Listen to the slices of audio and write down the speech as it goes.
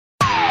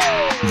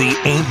The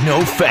Ain't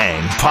No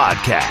Fang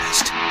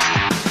Podcast.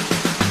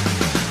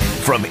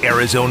 From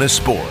Arizona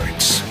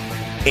Sports,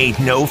 Ain't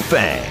No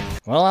Fang.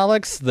 Well,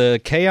 Alex,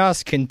 the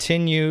chaos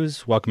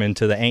continues. Welcome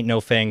into the Ain't No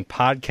Fang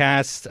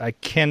Podcast. I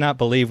cannot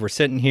believe we're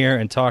sitting here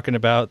and talking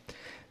about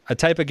a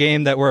type of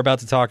game that we're about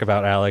to talk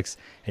about, Alex.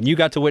 And you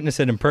got to witness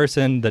it in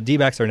person. The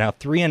D-backs are now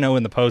 3-0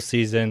 in the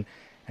postseason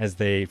as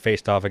they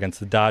faced off against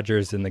the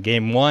Dodgers in the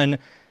Game 1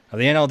 of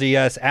the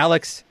NLDS.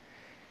 Alex,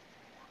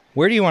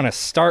 where do you want to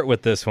start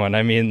with this one?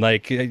 I mean,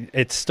 like,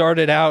 it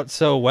started out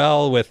so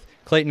well with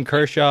Clayton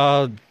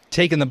Kershaw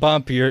taking the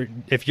bump.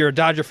 If you're a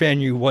Dodger fan,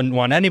 you wouldn't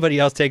want anybody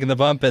else taking the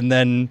bump, and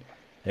then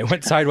it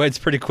went sideways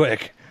pretty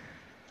quick.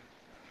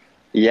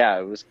 Yeah,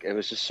 it was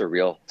just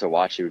surreal to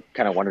watch. You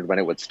kind of wondered when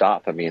it would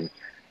stop. I mean,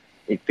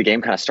 the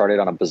game kind of started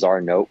on a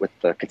bizarre note with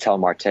the Ketel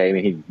Marte. I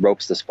mean, he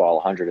ropes this ball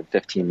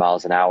 115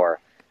 miles an hour,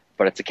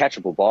 but it's a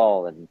catchable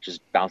ball and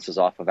just bounces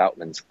off of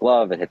Outman's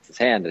glove. It hits his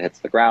hand. It hits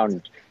the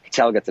ground.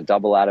 Ketel gets a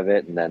double out of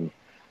it, and then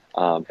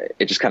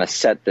it just kind of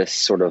set this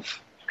sort of,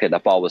 okay,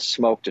 that ball was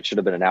smoked. It should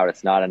have been an out.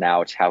 It's not an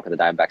out. How can the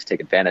Diamondbacks take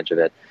advantage of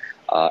it?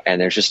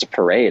 And there's just a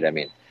parade. I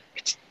mean,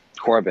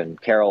 Corbin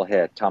Carroll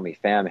hit, Tommy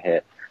Pham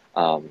hit,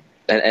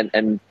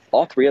 and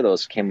all three of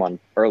those came on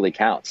early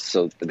counts.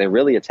 So they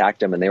really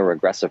attacked him, and they were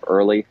aggressive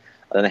early.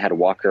 And then they had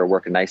Walker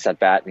work a nice at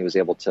bat, and he was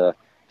able to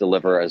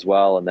deliver as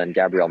well. And then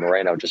Gabriel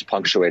Moreno just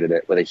punctuated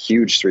it with a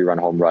huge 3-run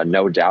home run,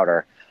 no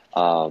doubter.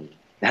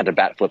 Had a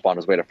bat flip on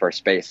his way to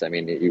first base. I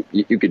mean,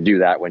 you could do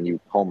that when you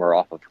homer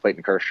off of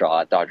Clayton Kershaw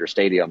at Dodger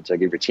Stadium to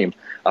give your team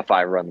a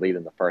 5-run lead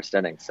in the first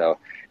inning. So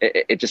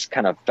it just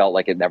kind of felt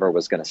like it never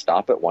was going to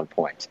stop at one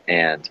point.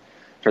 And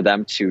for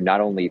them to not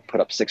only put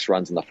up 6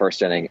 runs in the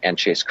first inning and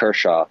chase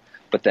Kershaw,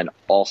 but then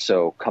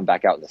also come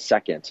back out in the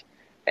second,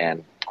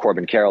 and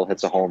Corbin Carroll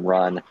hits a home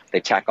run. They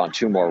tack on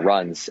 2 more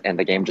runs, and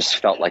the game just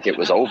felt like it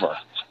was over.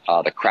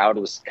 The crowd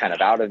was kind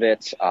of out of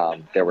it.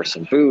 There were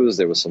some boos.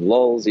 There was some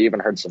lulls. You even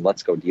heard some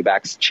 "Let's Go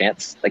D-backs"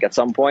 chants like at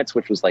some points,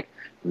 which was like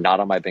not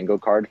on my bingo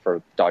card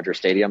for Dodger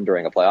Stadium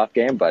during a playoff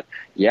game. But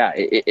yeah,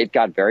 it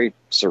got very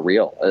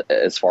surreal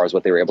as far as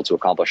what they were able to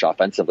accomplish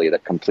offensively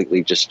that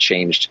completely just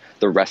changed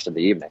the rest of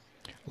the evening.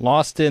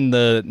 Lost in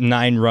the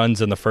 9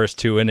 runs in the first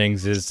 2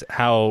 innings is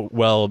how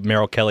well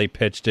Merrill Kelly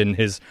pitched in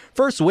his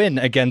first win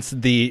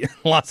against the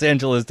Los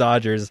Angeles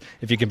Dodgers,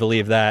 if you can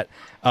believe that.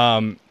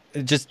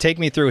 Just take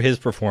me through his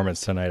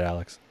performance tonight,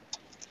 Alex.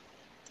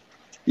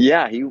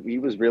 Yeah, he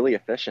was really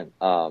efficient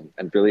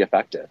and really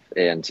effective.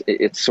 And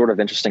it's sort of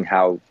interesting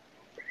how,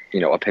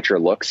 a pitcher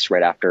looks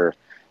right after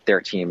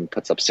their team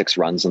puts up 6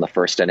 runs in the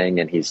first inning,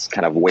 and he's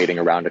kind of waiting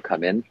around to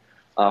come in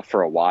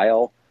for a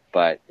while.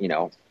 But,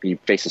 he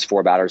faces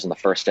 4 batters in the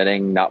first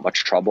inning, not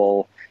much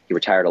trouble. He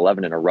retired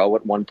 11 in a row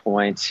at one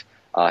point.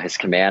 His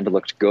command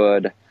looked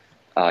good.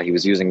 He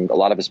was using a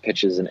lot of his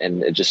pitches,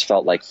 and it just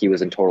felt like he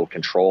was in total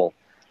control.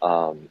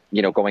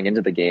 Going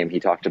into the game, he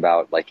talked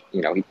about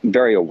he's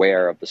very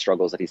aware of the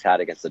struggles that he's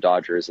had against the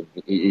Dodgers. And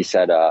he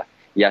said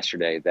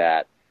yesterday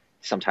that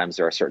sometimes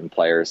there are certain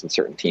players and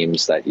certain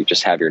teams that you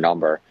just have your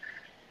number.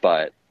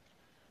 But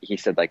he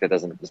said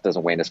this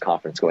doesn't wane his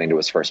confidence going into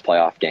his first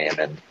playoff game.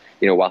 And,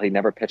 while he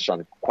never pitched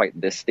on quite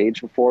this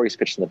stage before, he's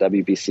pitched in the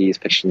WBC, he's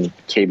pitched in the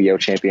KBO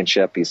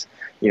championship. He's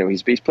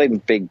played in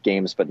big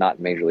games, but not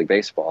in Major League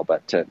Baseball.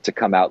 But to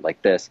come out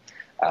like this,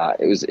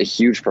 it was a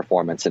huge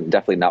performance and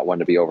definitely not one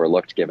to be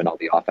overlooked given all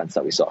the offense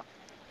that we saw.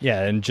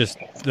 Yeah, and just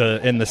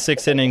in the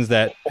 6 innings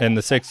in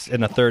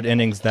the third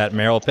innings that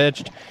Merrill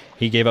pitched,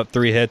 he gave up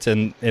 3 hits,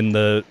 and in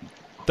the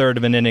third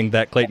of an inning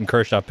that Clayton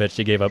Kershaw pitched,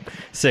 he gave up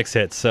 6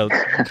 hits. So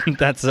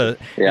that's a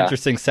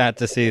interesting stat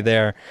to see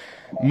there.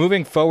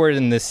 Moving forward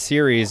in this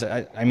series,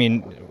 I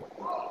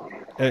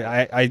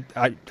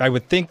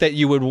would think that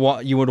you would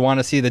want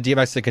to see the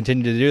D-backs to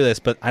continue to do this,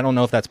 but I don't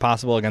know if that's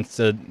possible against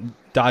a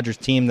Dodgers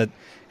team that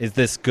is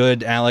this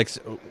good. Alex,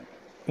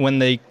 when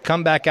they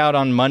come back out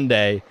on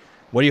Monday,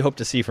 what do you hope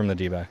to see from the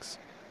D-backs?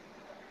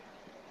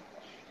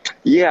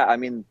 Yeah,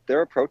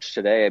 their approach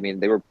today,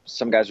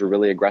 some guys were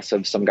really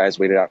aggressive. Some guys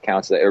waited out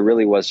counts. It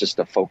really was just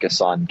a focus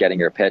on getting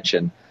your pitch.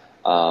 And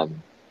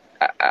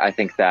I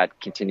think that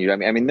continued.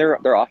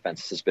 Their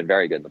offense has been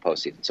very good in the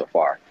postseason so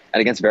far and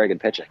against very good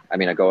pitching. I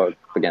go up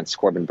against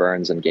Corbin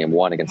Burns in Game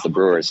 1 against the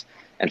Brewers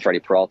and Freddie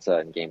Peralta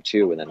in Game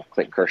 2 and then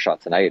Clayton Kershaw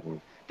tonight.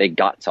 And they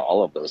got to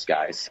all of those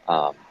guys.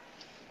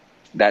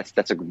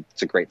 That's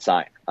a great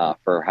sign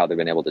for how they've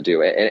been able to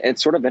do it. And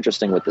it's sort of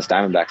interesting with this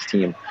Diamondbacks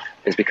team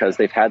is because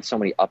they've had so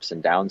many ups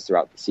and downs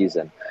throughout the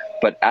season.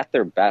 But at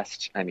their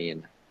best,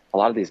 a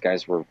lot of these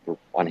guys were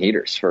on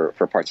heaters for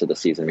parts of the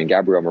season.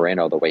 Gabriel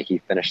Moreno, the way he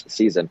finished the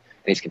season,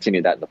 and he's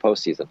continued that in the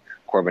postseason.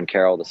 Corbin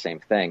Carroll, the same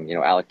thing.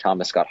 Alec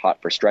Thomas got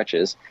hot for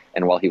stretches,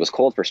 and while he was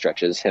cold for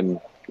stretches,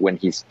 when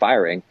he's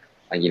firing,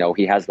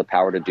 he has the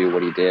power to do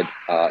what he did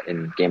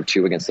in Game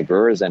 2 against the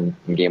Brewers and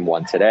in Game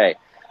 1 today.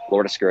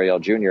 Lourdes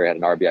Gurriel Jr. had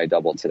an RBI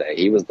double today.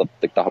 He was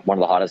one of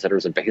the hottest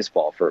hitters in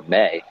baseball for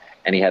May,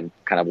 and he had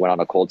kind of went on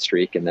a cold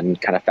streak and then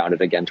kind of found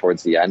it again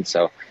towards the end.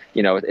 So,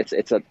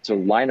 it's a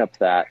lineup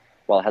that,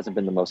 while it hasn't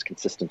been the most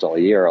consistent all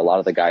year, a lot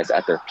of the guys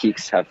at their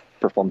peaks have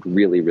performed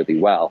really, really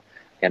well.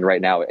 And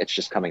right now it's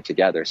just coming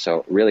together.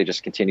 So really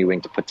just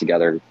continuing to put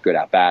together good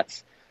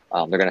at-bats.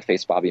 They're going to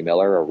face Bobby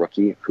Miller, a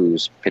rookie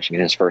who's pitching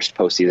in his first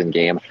postseason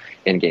game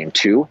in Game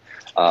 2.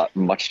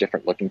 Much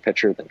different looking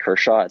pitcher than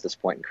Kershaw at this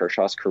point in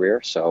Kershaw's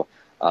career. So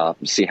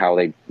see how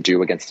they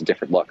do against a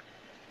different look.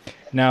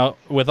 Now,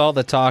 with all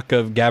the talk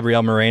of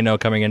Gabriel Moreno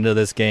coming into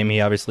this game, he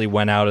obviously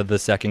went out of the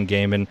second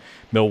game in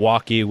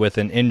Milwaukee with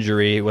an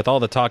injury. With all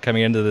the talk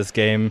coming into this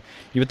game,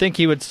 you would think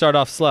he would start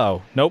off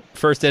slow. Nope,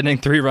 first inning,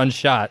 3-run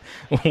shot.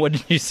 What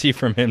did you see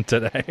from him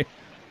today?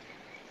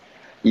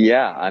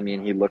 Yeah, I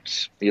mean, he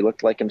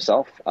looked like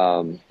himself.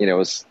 It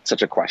was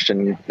such a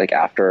question, like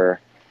after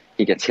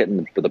he gets hit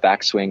with the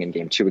backswing in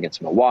Game 2 against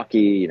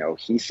Milwaukee,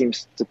 he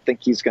seems to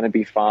think he's going to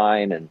be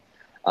fine, and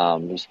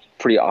was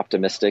pretty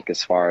optimistic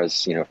as far as,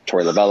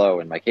 Torey Lovello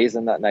and Mike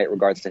Hazen that night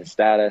regards to his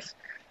status.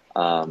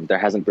 There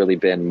hasn't really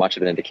been much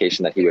of an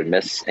indication that he would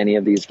miss any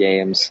of these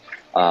games.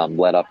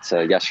 Led up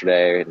to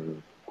yesterday,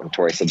 and when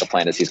Torey said the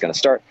plan is he's going to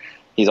start,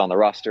 he's on the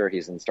roster,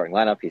 he's in the starting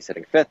lineup, he's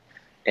hitting fifth,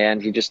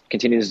 and he just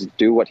continues to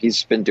do what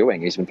he's been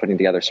doing. He's been putting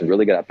together some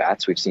really good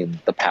at-bats. We've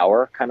seen the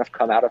power kind of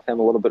come out of him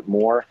a little bit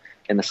more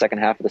in the second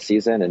half of the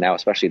season, and now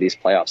especially these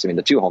playoffs. I mean,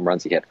 the 2 home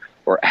runs he hit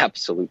were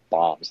absolute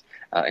bombs,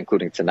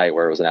 including tonight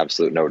where it was an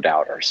absolute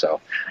no-doubter.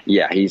 So,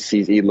 yeah,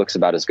 he looks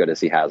about as good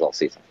as he has all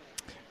season.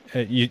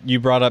 You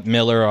brought up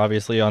Miller,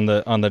 obviously, on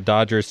the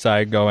Dodgers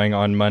side going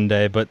on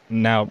Monday, but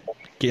now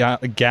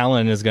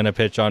Gallen is going to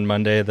pitch on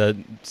Monday,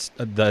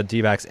 the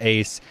D-backs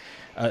ace.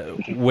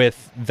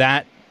 With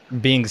that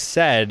being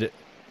said,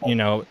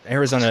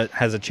 Arizona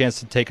has a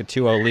chance to take a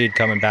 2-0 lead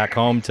coming back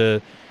home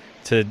to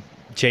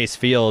Chase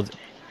Field.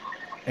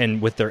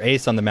 And with their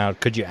ace on the mound,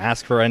 could you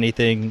ask for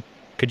anything?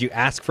 Could you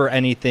ask for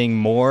anything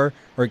more?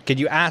 Or could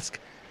you ask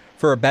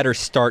for a better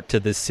start to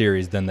this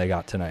series than they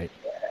got tonight?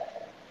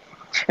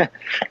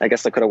 I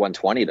guess they could have won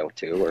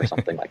 20-2 or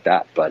something like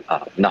that. But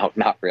no,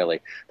 not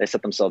really. They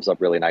set themselves up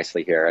really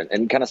nicely here.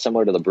 And kind of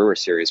similar to the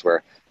Brewers series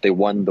where they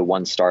won the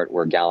one start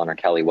where Gallen or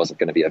Kelly wasn't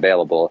going to be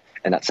available.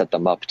 And that set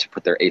them up to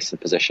put their ace in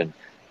position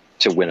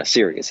to win a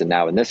series. And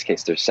now in this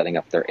case, they're setting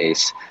up their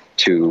ace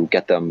to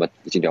get them a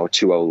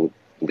 2-0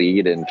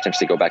 lead and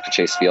potentially go back to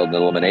Chase Field in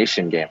an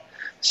elimination game.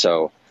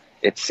 So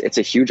it's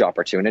a huge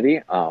opportunity.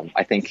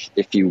 I think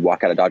if you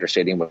walk out of Dodger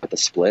Stadium with a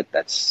split,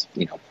 that's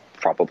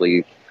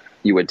probably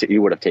you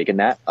would have taken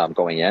that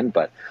going in.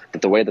 But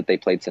the way that they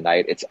played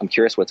tonight, I'm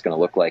curious what it's going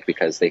to look like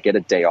because they get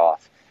a day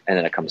off and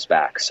then it comes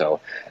back. So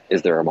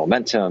is there a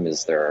momentum?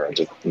 Is there a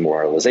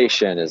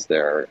demoralization? Is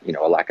there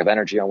a lack of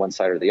energy on one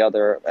side or the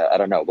other? I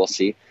don't know. We'll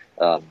see.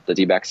 The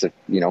D-backs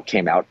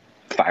came out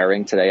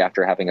firing today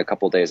after having a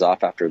couple days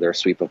off after their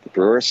sweep of the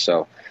Brewers.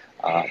 So,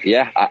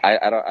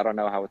 I don't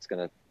know how it's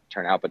going to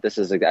turn out, but this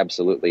is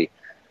absolutely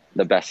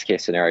the best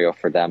case scenario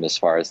for them as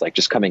far as like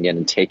just coming in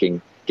and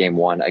taking Game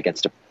 1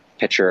 against a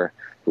pitcher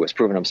who has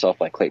proven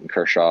himself like Clayton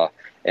Kershaw,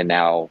 and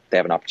now they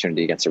have an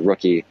opportunity against a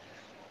rookie.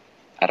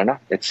 I don't know.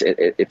 It's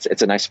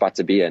a nice spot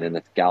to be in, and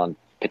if Gallen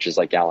pitches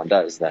like Gallen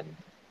does, then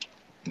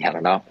I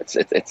don't know.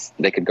 It's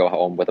they could go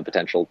home with a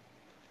potential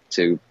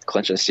to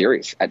clinch a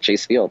series at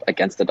Chase Field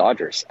against the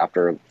Dodgers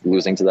after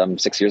losing to them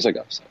 6 years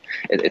ago. So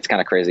it's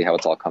kind of crazy how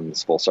it's all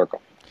comes full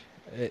circle.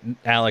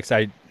 Alex,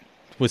 I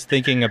was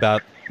thinking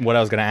about what I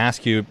was going to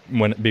ask you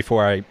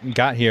before I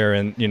got here,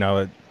 and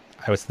I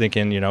was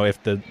thinking,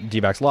 if the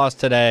D-backs lost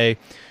today,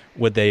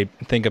 would they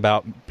think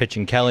about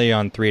pitching Kelly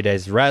on 3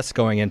 days rest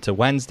going into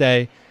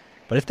Wednesday?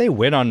 But if they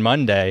win on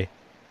Monday,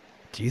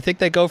 do you think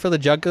they go for the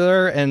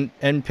jugular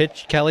and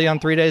pitch Kelly on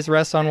 3 days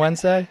rest on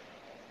Wednesday?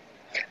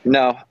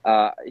 No,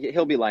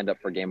 he'll be lined up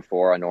for Game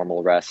 4 on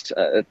normal rest.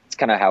 It's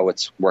kind of how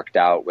it's worked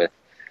out with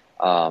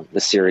the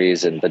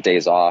series and the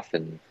days off,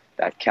 and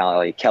that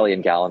Kelly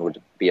and Gallen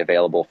would be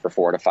available for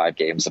 4 to 5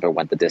 games if it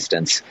went the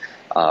distance.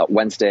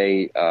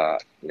 Wednesday,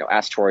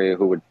 asked Torey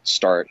who would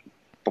start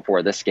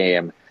before this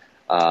game.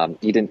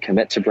 He didn't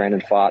commit to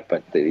Brandon Pfaadt,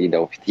 but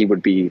he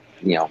would be,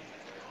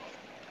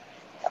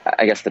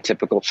 I guess the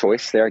typical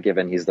choice there,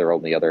 given he's their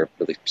only other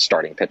really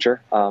starting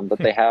pitcher that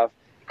they have.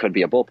 Could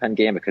be a bullpen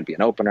game. It could be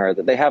an opener.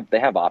 They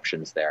have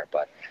options there,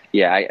 but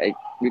yeah,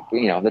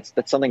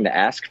 that's something to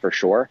ask for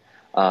sure.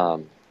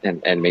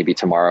 And maybe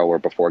tomorrow or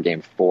before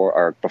Game 4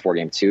 or before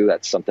Game 2,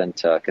 that's something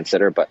to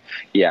consider. But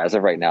yeah, as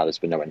of right now, there's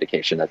been no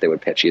indication that they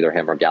would pitch either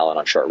him or Gallen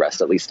on short rest,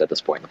 at least at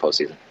this point in the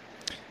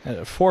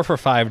postseason. 4 for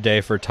 5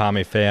 day for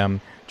Tommy Pham.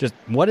 Just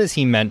what has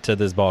he meant to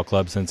this ball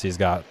club since he's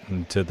got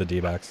to the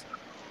D-backs?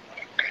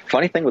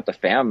 Funny thing with the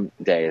Pham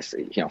day is,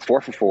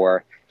 4 for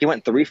 4. He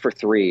went 3 for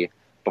 3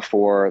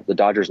 before the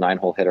Dodgers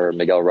 9-hole hitter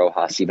Miguel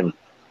Rojas even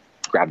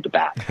grabbed a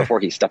bat,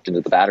 before he stepped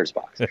into the batter's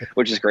box,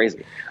 which is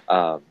crazy.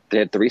 They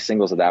had 3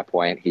 singles at that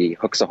point. He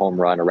hooks a home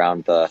run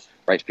around the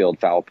right field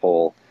foul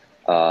pole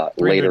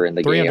later in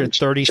the game.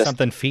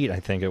 330-something feet,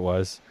 I think it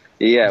was.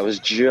 Yeah, it was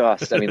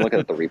just, look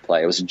at the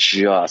replay. It was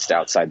just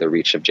outside the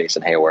reach of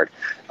Jason Hayward.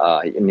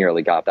 He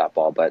nearly got that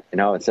ball, but,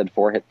 it said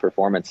 4-hit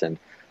performance, and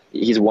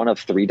he's one of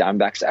 3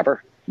 Diamondbacks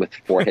ever with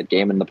 4-hit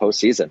game in the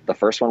postseason. The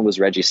first one was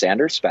Reggie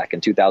Sanders back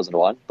in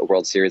 2001, the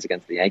World Series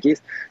against the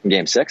Yankees in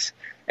Game 6.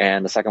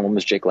 and the second one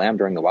was Jake Lamb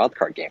during the wild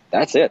card game.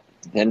 That's it.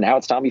 And now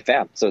it's Tommy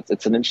Pham. So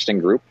it's an interesting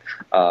group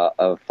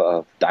of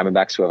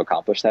Diamondbacks who have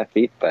accomplished that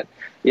feat. But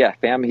yeah,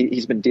 Pham,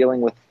 he's been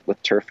dealing with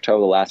turf toe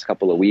the last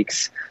couple of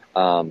weeks.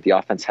 The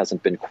offense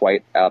hasn't been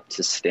quite up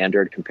to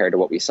standard compared to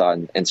what we saw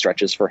in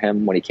stretches for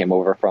him when he came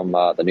over from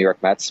the New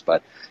York Mets.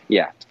 But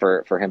yeah,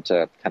 for him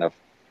to kind of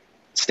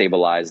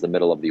stabilize the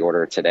middle of the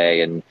order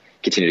today and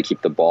continue to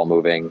keep the ball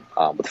moving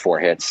with 4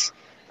 hits,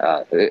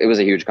 it was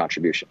a huge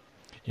contribution.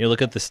 You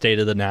look at the state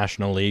of the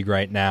National League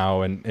right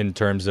now, and in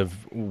terms of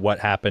what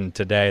happened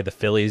today, the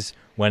Phillies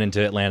went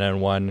into Atlanta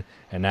and won,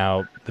 and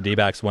now the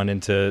D-backs went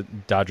into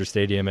Dodger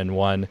Stadium and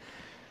won.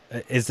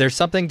 Is there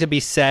something to be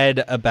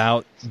said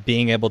about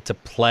being able to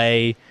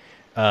play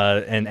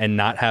and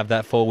not have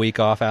that full week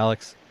off,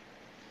 Alex?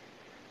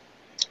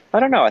 I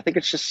don't know. I think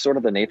it's just sort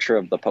of the nature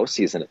of the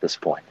postseason at this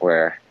point,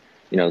 where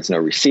there's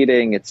no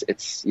reseeding.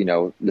 It's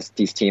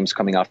these teams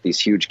coming off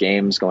these huge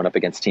games, going up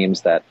against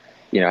teams that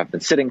have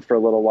been sitting for a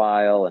little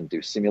while and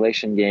do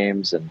simulation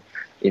games, and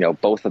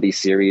both of these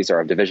series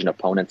are division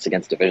opponents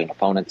against division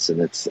opponents, and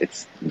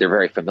they're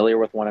very familiar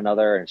with one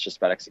another, and it's just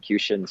about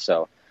execution.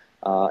 So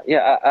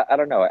I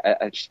don't know.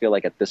 I just feel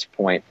like at this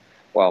point,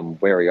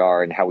 where we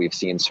are and how we've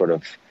seen sort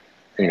of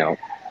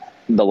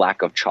the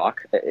lack of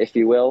chalk, if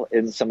you will,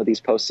 in some of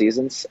these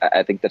postseasons,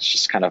 I think that's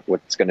just kind of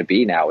what's going to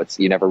be now.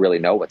 You never really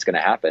know what's going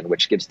to happen,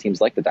 which gives teams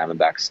like the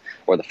Diamondbacks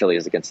or the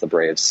Phillies against the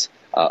Braves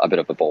a bit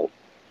of a bolt.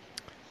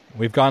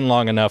 We've gone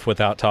long enough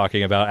without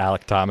talking about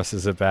Alek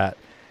Thomas's at bat.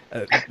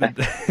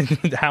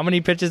 How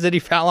many pitches did he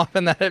foul off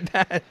in that at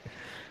bat?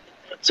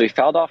 So he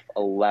fouled off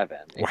 11,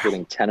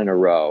 including 10 in a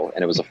row,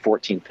 and it was a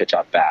 14-pitch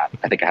at bat.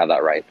 I think I have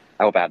that right.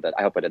 I hope I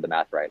did the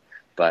math right.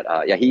 But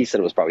he said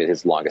it was probably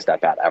his longest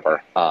at bat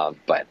ever.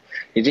 But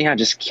he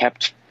just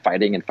kept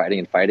fighting and fighting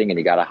and fighting, and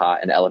he got a hot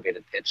and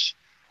elevated pitch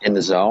in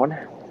the zone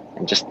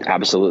and just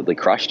absolutely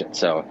crushed it.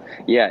 So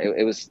yeah,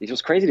 it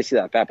was crazy to see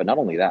that at bat. But not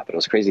only that, but it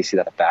was crazy to see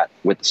that at bat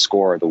with the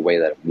score the way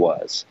that it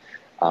was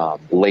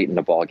late in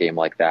a ball game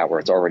like that, where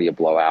it's already a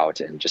blowout,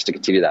 and just to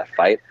continue that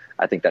fight,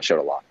 I think that showed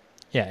a lot.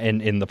 Yeah,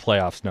 in the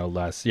playoffs, no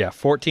less. Yeah,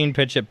 14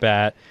 pitch at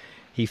bat.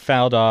 He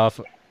fouled off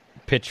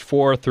pitch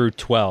 4 through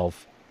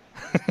 12.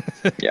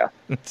 Yeah,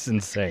 it's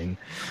insane.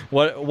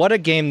 What a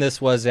game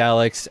this was,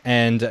 Alex.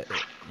 And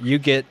you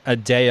get a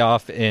day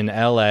off in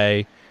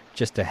LA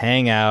just to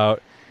hang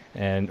out.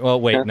 And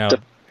they're going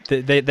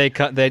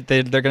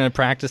to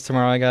practice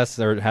tomorrow, I guess,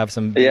 or have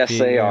some. Yes,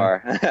 they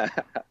are.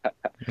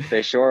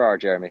 They sure are,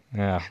 Jeremy.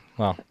 Yeah.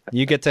 Well,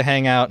 you get to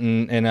hang out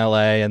in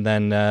LA, and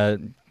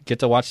then get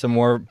to watch some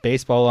more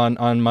baseball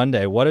on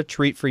Monday. What a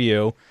treat for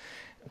you.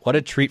 What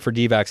a treat for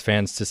D-backs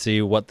fans to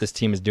see what this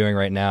team is doing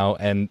right now.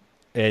 And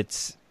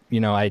it's,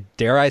 I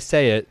dare I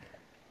say it,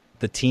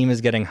 the team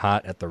is getting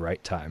hot at the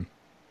right time.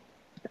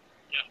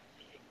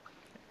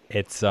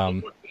 It's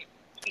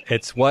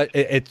what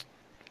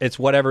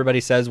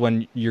everybody says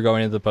when you're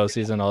going into the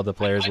postseason. All the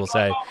players will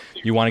say,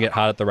 you want to get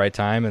hot at the right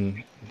time.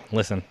 And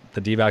listen,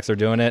 the D-backs are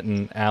doing it.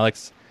 And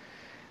Alex,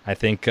 I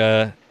think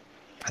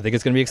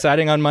it's going to be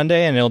exciting on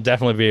Monday, and it'll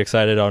definitely be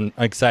exciting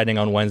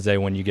on Wednesday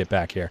when you get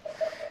back here.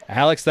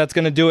 Alex, that's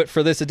going to do it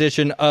for this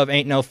edition of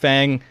Ain't No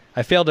Fang.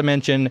 I failed to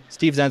mention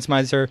Steve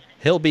Zensmeiser.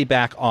 He'll be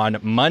back on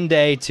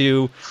Monday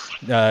to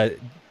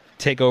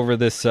take over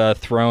this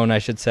throne, I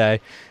should say.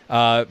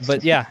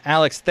 But yeah,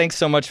 Alex, thanks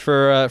so much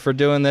for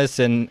doing this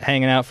and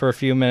hanging out for a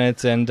few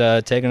minutes and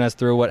taking us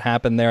through what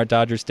happened there at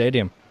Dodger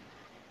Stadium.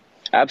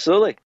 Absolutely.